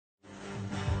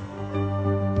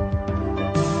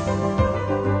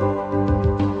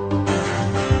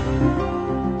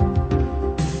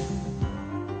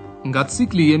Nga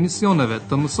cikli I emisioneve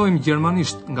të mësojmë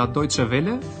gjermanisht nga Deutsche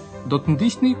Welle, do të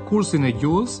ndiqni kursin e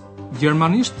gjuhës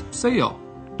Gjermanisht pse jo?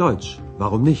 Deutsch,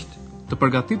 warum nicht? Të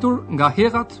përgatitur nga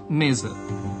Herat Meze.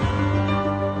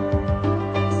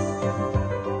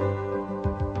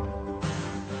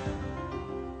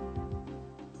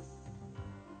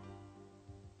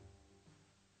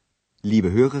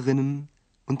 Liebe Hörerinnen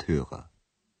und Hörer.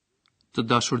 Të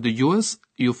dashur dëgjues,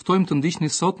 ju ftojmë të ndiqni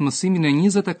sot mësimin e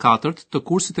 24 të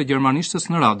kursit të gjermanishtes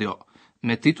në radio,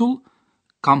 me titull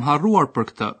Kam harruar për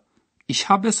këtë, ich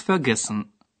habe es vergessen.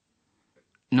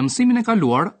 Në mësimin e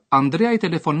kaluar, Andrea I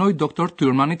telefonoi doktor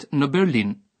Tyrmanit në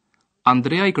Berlin.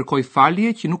 Andrea I kërkoi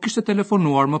falje që nuk kishte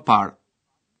telefonuar më parë.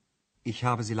 Ich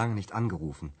habe Sie lange nicht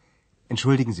angerufen.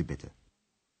 Entschuldigen Sie bitte.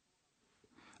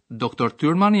 Doktor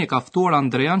Tyrmani e ka ftuar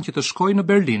Andrean që të shkojë në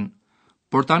Berlin,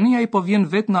 por tani ai po vjen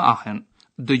vetë në Aachen.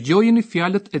 Dëgjojeni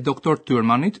fjalët e doktor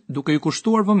Tyrmanit duke I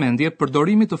kushtuar vëmendje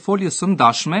përdorimit të foljes së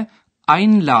ndashme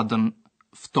einladen,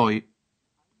 ftoi.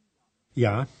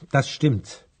 Ja, das stimmt.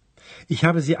 Ich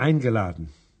habe Sie eingeladen,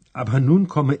 aber nun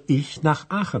komme ich nach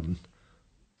Aachen.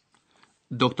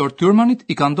 Doktor Tyrmanit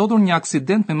I ka ndodhur një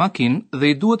aksident me makinë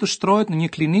dhe I duhet të shtrohet në një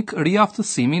klinik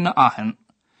riaftësimi në Aachen.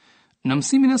 Në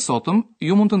mësimin e sotëm,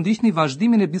 ju mund të ndiqni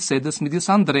vazhdimin e bisedës midis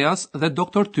Andreas dhe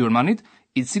doktor Tyrmanit,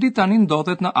 I cili tani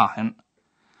ndodhet në Aachen.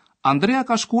 Andrea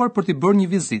ka shkuar për t'i bërë një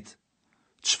vizitë.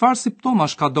 Çfarë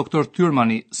simptomash ka doktor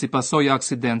Tyrmani si pasojë e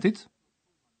aksidentit?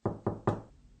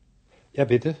 Ja,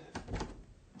 bitte.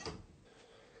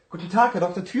 Guten Tag, Herr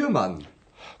Dr. Thürmann.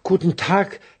 Guten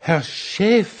Tag, Herr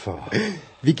Schäfer.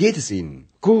 Wie geht es Ihnen?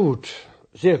 Gut,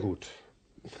 sehr gut.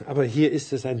 Aber hier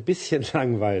ist es ein bisschen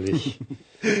langweilig.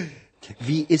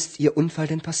 Wie ist Ihr Unfall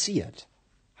denn passiert?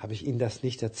 Habe ich Ihnen das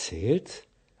nicht erzählt?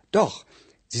 Doch,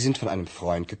 Sie sind von einem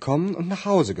Freund gekommen und nach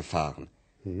Hause gefahren.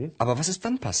 Aber was ist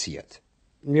dann passiert?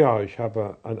 Ja, ich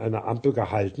habe an einer Ampel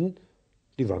gehalten.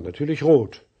 Die war natürlich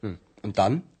rot. Und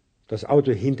dann? Das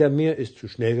Auto hinter mir ist zu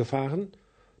schnell gefahren.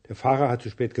 Der Fahrer hat zu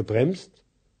spät gebremst.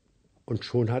 Und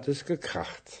schon hat es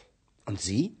gekracht. Und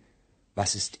Sie?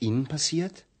 Was ist Ihnen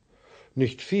passiert?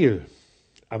 Nicht viel.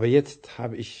 Aber jetzt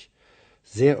habe ich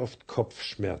sehr oft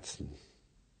Kopfschmerzen.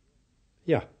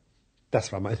 Ja,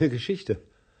 das war meine Geschichte.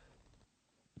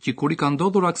 Që kur I ka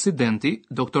ndodhur aksidenti,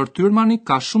 doktor Tyrmani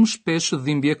ka shumë shpesh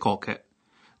dhimbje koke.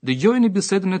 Dëgjojeni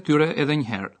bisedën e tyre edhe një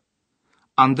herë.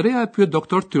 Andrea e pyet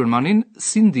doktor Tyrmanin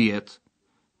si ndihet.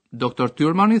 Doktor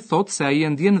Tyrmani thot se ai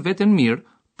e ndjen veten mirë,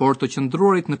 por të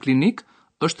qëndruarit në klinik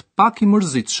është pak I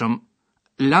mërzitshëm,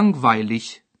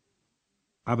 langweilig.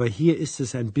 Aber hier ist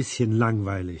es ein bisschen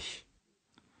langweilig.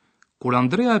 Kur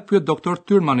Andrea e pyet doktor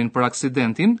Tyrmanin për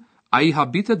aksidentin, ai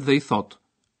habitet dhe I thot: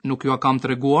 "Nuk ju a kam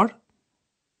treguar?"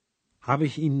 Habe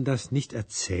ich Ihnen das nicht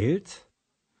erzählt?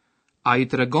 Ai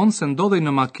tregon se ndodhej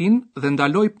në makinë dhe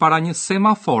ndaloi para një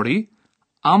semafori,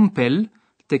 Ampel,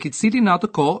 tek I cili në atë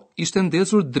kohë ishte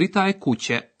ndezur drita e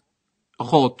kuqe.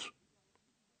 Rot.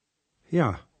 Ja,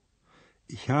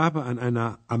 ich habe an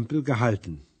einer Ampel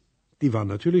gehalten. Die war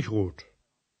natürlich rot.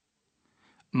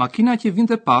 Makina që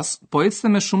vinte pas po ecte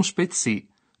me shumë shpejtësi.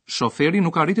 Shoferi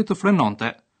nuk arriti të frenonte.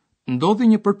 Ndodhi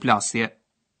një përplasje.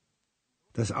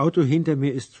 Das Auto hinter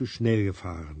mir ist zu schnell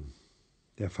gefahren.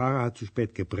 Der Fahrer hat zu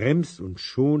spät gebremst und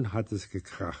schon hat es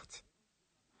gekracht.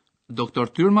 Doktor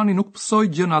Tyrmani nuk pësoi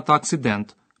gjë në atë aksident,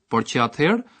 por që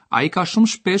atëherë ai ka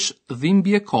shumë shpesh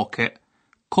dhimbje koke,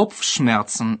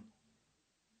 Kopfschmerzen.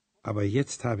 Aber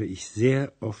jetzt habe ich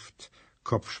sehr oft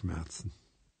Kopfschmerzen.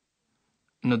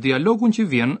 Në dialogun që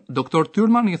vjen, doktor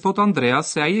Tyrmani I thot Andrea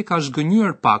se ai e ka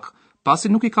zhgënjur pak, pasi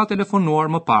nuk I ka telefonuar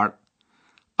më parë.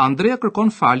 Andrea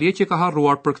kërkon falje që ka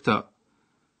harruar për këtë.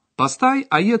 Pastaj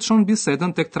ai e çon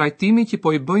bisedën tek trajtimi që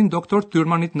po I bëjnë doktor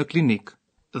Tyrmanit në klinik.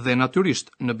 Dhe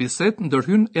natyrisht në bisedë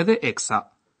ndërhyn edhe Eksa.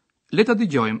 Le ta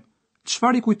dëgjojmë.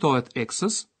 Çfarë I kujtohet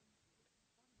Eksës?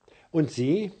 Und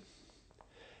Sie?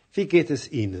 Wie geht es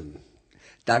Ihnen?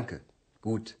 Danke,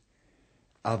 gut.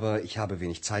 Aber ich habe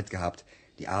wenig Zeit gehabt.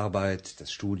 Die Arbeit,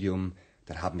 das Studium,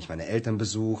 dann haben mich meine Eltern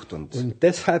besucht und... Und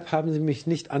deshalb haben Sie mich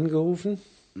nicht angerufen?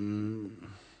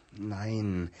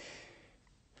 Nein,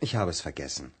 ich habe es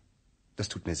vergessen. Das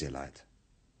tut mir sehr leid.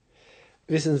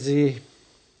 Wissen Sie,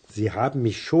 Sie haben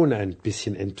mich schon ein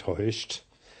bisschen enttäuscht.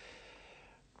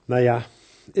 Naja,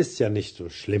 ist ja nicht so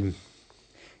schlimm.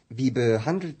 Wie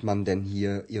behandelt man denn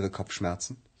hier Ihre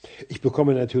Kopfschmerzen? Ich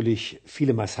bekomme natürlich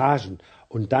viele Massagen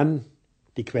und dann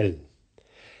die Quellen.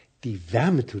 Die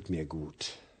Wärme tut mir gut.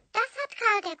 Das hat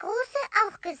Karl der Große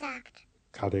auch gesagt.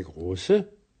 Karl der Große?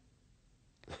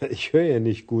 Ich höre ja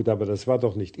nicht gut, aber das war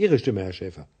doch nicht Ihre Stimme, Herr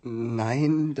Schäfer.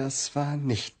 Nein, das war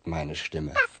nicht meine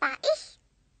Stimme. Das war ich.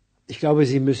 Ich glaube,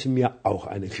 Sie müssen mir auch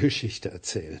eine Geschichte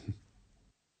erzählen.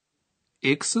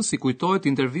 Eksës i kujtohet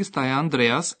intervista e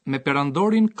Andreas me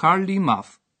perandorin Karli i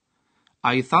Madh.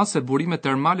 Ai tha se burimet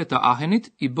termale të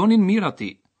Ahenit i bënin mirë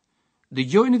atij.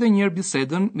 Dëgjojeni edhe një herë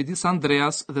bisedën midis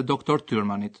Andreas dhe doktor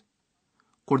Tyrmanit.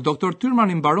 Kur doktor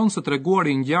Tyrmani mbaron së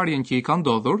treguari ngjarjen që i ka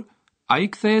ndodhur, ai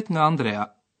kthehet nga Andrea.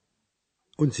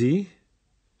 Und Sie?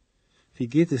 Wie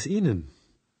geht es Ihnen?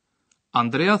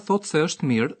 Andrea thot se është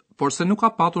mirë, por se nuk ka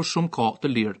patur shumë kohë të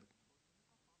lirë.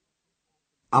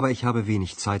 Aber ich habe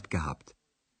wenig Zeit gehabt.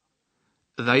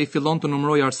 Dhe ai fillon të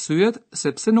numërojë arsyet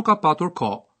se pse nuk ka patur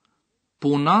kohë.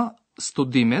 Puna,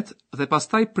 studimet dhe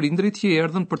pastaj prindrit që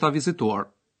erdhën për ta vizituar.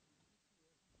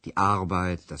 Die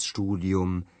Arbeit, das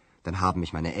Studium, dann haben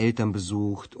mich meine Eltern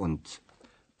besucht und...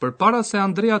 Përpara se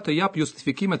Andrea të jap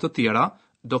justifikime të tjera,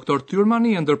 doktor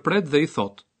Tyrmani e ndërpret dhe i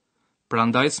thot: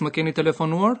 "Prandaj s'më keni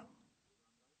telefonuar?"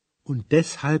 Und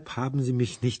deshalb haben Sie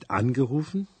mich nicht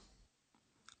angerufen?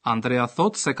 Andrea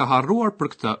thot se ka harruar për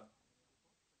këtë.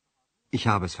 Ich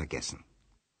habe es vergessen.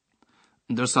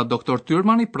 Ndërsa doktor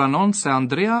Tyrmani pranon se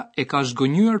Andrea e ka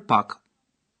zhgënjyer pak.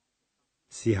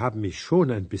 Sie haben mich schon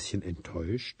ein bisschen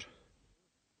enttäuscht.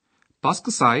 Pas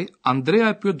kësaj, Andrea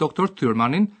e pyet doktor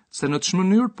Tyrmanin se në ç'më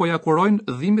mënyrë po ja kurojnë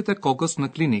dhimbjet e kokës në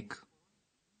klinik.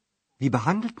 Wie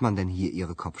behandelt man denn hier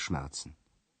Ihre Kopfschmerzen?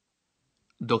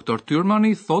 Doktor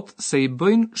Tyrmani thot se i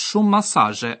bëjnë shumë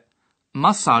masazhe.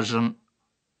 Masazhen.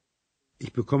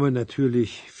 Ich bekomme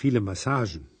natürlich viele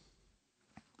Massagen.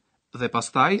 Dhe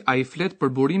pastaj ai flet për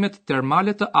burimet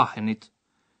termale të Ahenit.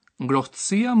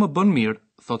 Ngrohtësia më bën mirë,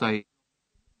 thot ai.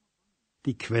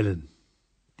 Die Quellen.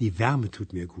 Die Wärme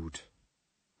tut mir gut.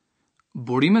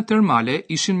 Burimet termale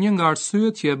ishin një nga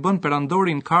arsyet që e bën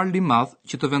perandorin Karl i Madh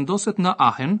që të vendoset në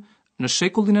Aachen në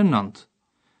shekullin e 9.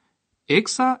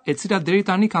 Eksa, e cila deri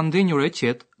tani ka ndenjur e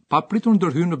qetë, pa pritur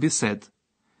ndërhyrë në bisedë.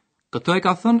 Këtë e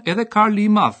ka thënë edhe Karl i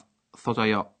Madh, thot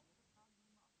ajo.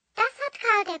 Das hat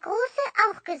Karl der Große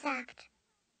auch gesagt.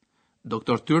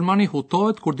 Doktor Tyrmani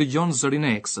hutohet kur dëgjon zërin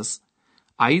e eksës.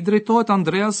 Ai drejtohet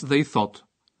Andreas dhe i thot: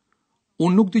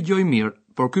 "Unë nuk dëgjoj mirë,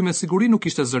 por ky me siguri nuk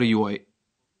ishte zëri juaj."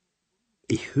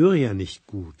 Ich höre ja nicht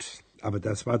gut, aber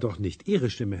das war doch nicht Ihre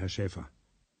Stimme, Herr Schäfer.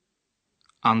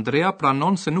 Andrea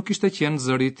pranon se nuk ishte qenë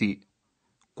zëri i tij.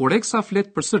 Kur eksa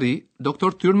flet përsëri,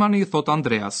 doktor Tyrmani i thot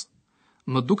Andreas: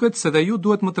 "Më duket se dhe ju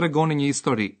duhet më tregoni një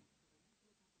histori."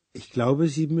 Ich glaube,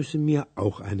 Sie müssen mir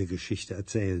auch eine Geschichte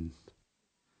erzählen.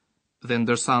 Dhe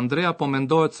ndërsa Andrea po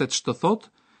mendohet se ç'të thot,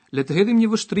 le të hedhim një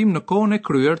vështrim në kohën e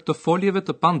kryer të foljeve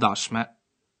të pandashme.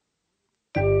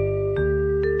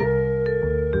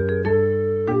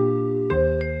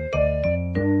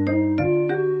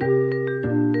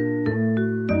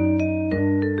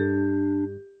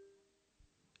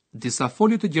 Disa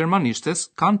folje të gjermanishtes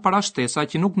kanë parashtesa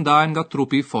që nuk ndahen nga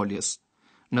trupi i foljes.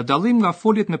 Në dallim nga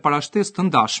foljet me parashtesë të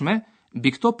ndashme, mbi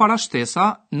këto parashtesa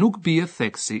nuk bie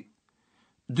theksi.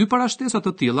 Dy parashtesa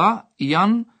të tilla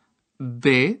janë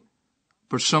be,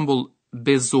 për shembull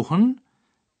besuchen,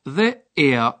 dhe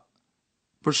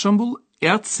për shembull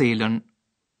erzählen.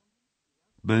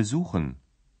 Besuchen.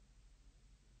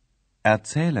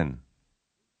 Erzählen.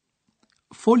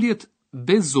 Foljet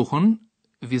besuchen,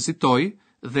 vizitoj,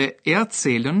 dhe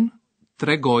erzählen,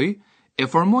 tregoj, e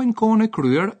formojnë kohën e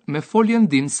kryer me foljen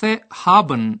ndimse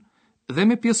haben dhe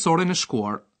me pjesoren e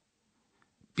shkuar.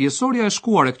 Pjesoria e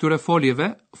shkuar e këtyre foljeve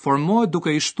formohet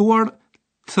duke i shtuar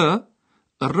të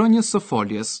rrënjës së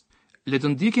foljes. Le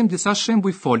të ndjekim disa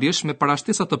shembuj foljesh me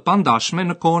parashtesa të pandashme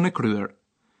në kohën e kryer.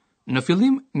 Në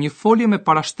fillim, një folje me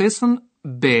parashtesën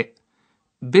be,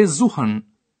 besuchen,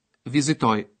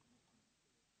 vizitoj.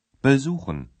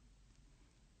 Besuchen.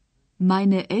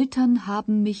 Meine Eltern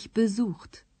haben mich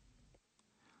besucht.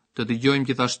 Të dëgjojmë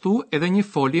gjithashtu edhe një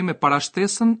folje me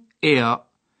parashtesën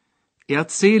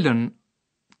erzählen,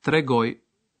 tregoj.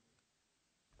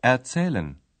 Erzählen.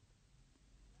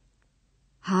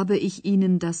 Habe ich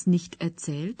Ihnen das nicht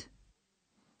erzählt?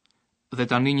 Dhe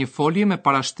tani një folje me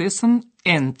parashtesën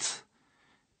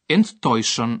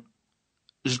enttäuschen,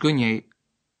 zhgënjej.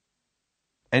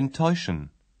 Enttäuschen.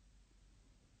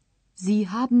 Sie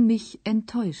haben mich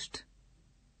enttäuscht.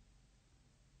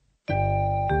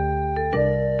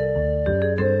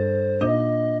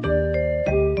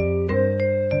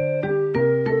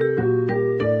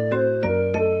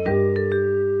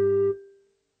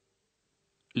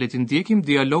 Le të ndjekim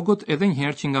dialogët edhe një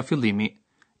herë që nga fillimi.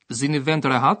 Zini vend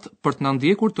rehat për të na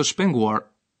ndjekur të shpenguar.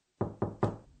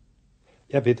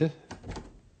 Ja, bitte.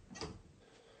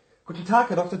 Guten Tag,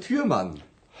 Herr Dr. Thürmann.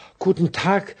 Guten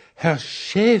Tag, Herr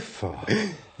Schäfer.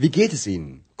 Wie geht es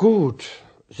Ihnen? Gut,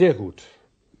 sehr gut.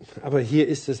 Aber hier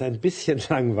ist es ein bisschen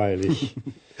langweilig.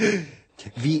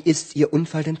 Wie ist Ihr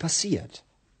Unfall denn passiert?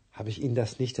 Habe ich Ihnen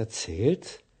das nicht erzählt?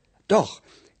 Doch,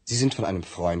 Sie sind von einem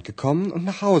Freund gekommen und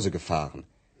nach Hause gefahren.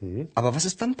 Aber was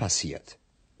ist dann passiert?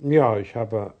 Ja, ich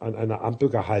habe an einer Ampel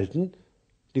gehalten.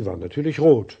 Die war natürlich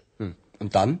rot.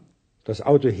 Und dann? Das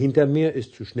Auto hinter mir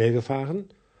ist zu schnell gefahren.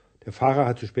 Der Fahrer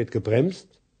hat zu spät gebremst.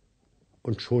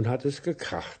 Und schon hat es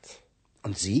gekracht.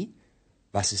 Und Sie?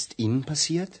 Was ist Ihnen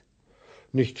passiert?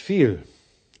 Nicht viel.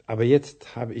 Aber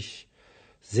jetzt habe ich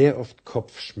sehr oft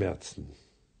Kopfschmerzen.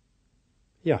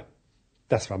 Ja,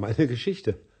 das war meine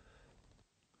Geschichte.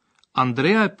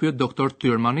 Andrea e pyet doktor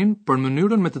Tyrmanin për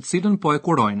mënyrën me të cilën po e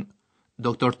kurojnë.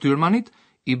 Doktor Tyrmanit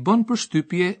i bën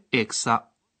përshtypje eksa.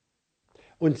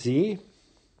 Und Sie?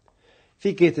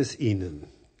 Wie geht es Ihnen?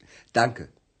 Danke,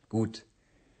 gut.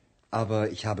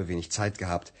 Aber ich habe wenig Zeit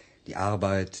gehabt. Die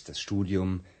Arbeit, das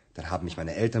Studium, dann haben mich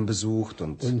meine Eltern besucht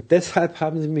und... Und deshalb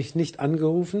haben Sie mich nicht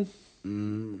angerufen?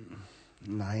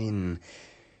 Nein,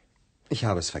 ich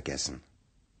habe es vergessen.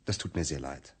 Das tut mir sehr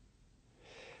leid.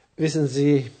 Wissen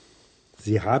Sie,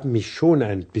 Sie haben mich schon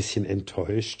ein bisschen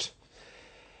enttäuscht.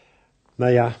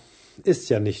 Naja, ist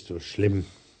ja nicht so schlimm.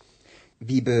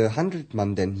 Wie behandelt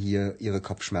man denn hier Ihre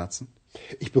Kopfschmerzen?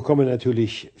 Ich bekomme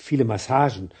natürlich viele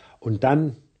Massagen und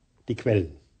dann die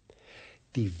Quellen.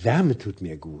 Die Wärme tut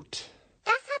mir gut.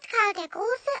 Das hat Karl der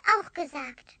Große auch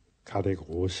gesagt. Karl der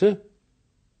Große?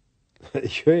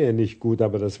 Ich höre ja nicht gut,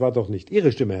 aber das war doch nicht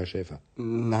Ihre Stimme, Herr Schäfer.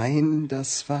 Nein,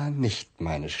 das war nicht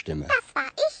meine Stimme. Das war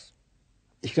ich.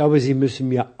 Ich glaube, Sie müssen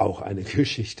mir auch eine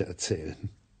Geschichte erzählen.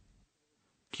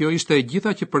 Kjo ishte e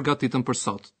gjitha që përgatitëm për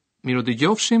sot. Mirë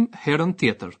dëgjofshim herën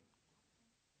tjetër.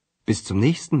 Bis zum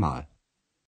nächsten Mal.